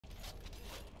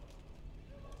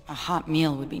A hot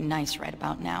meal would be nice right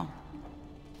about now.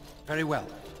 Very well.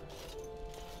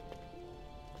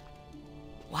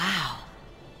 Wow.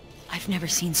 I've never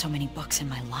seen so many books in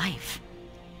my life.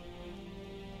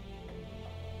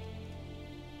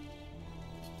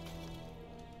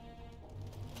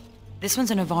 This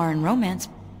one's a Navaran romance.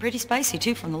 Pretty spicy,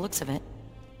 too, from the looks of it.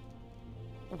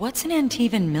 What's an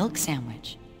Antivan milk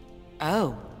sandwich?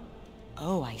 Oh.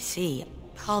 Oh, I see.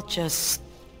 I'll just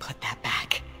put that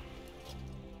back.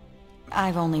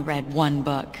 I've only read one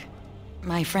book.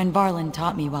 My friend Varlin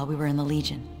taught me while we were in the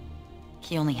Legion.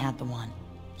 He only had the one.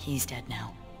 He's dead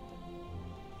now.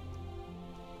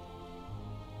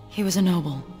 He was a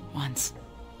noble, once.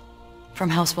 From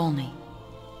House Volney.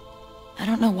 I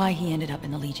don't know why he ended up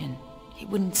in the Legion. He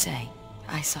wouldn't say.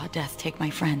 I saw death take my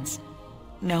friends,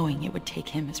 knowing it would take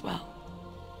him as well.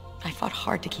 I fought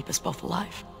hard to keep us both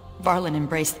alive. Varlin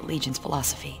embraced the Legion's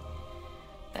philosophy,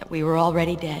 that we were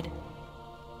already dead.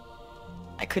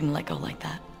 I couldn't let go like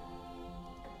that.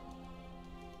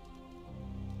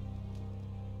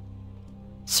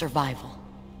 Survival.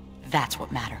 That's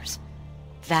what matters.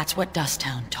 That's what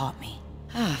Dusttown taught me.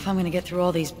 If I'm gonna get through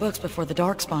all these books before the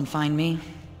Darkspawn find me,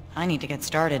 I need to get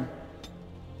started.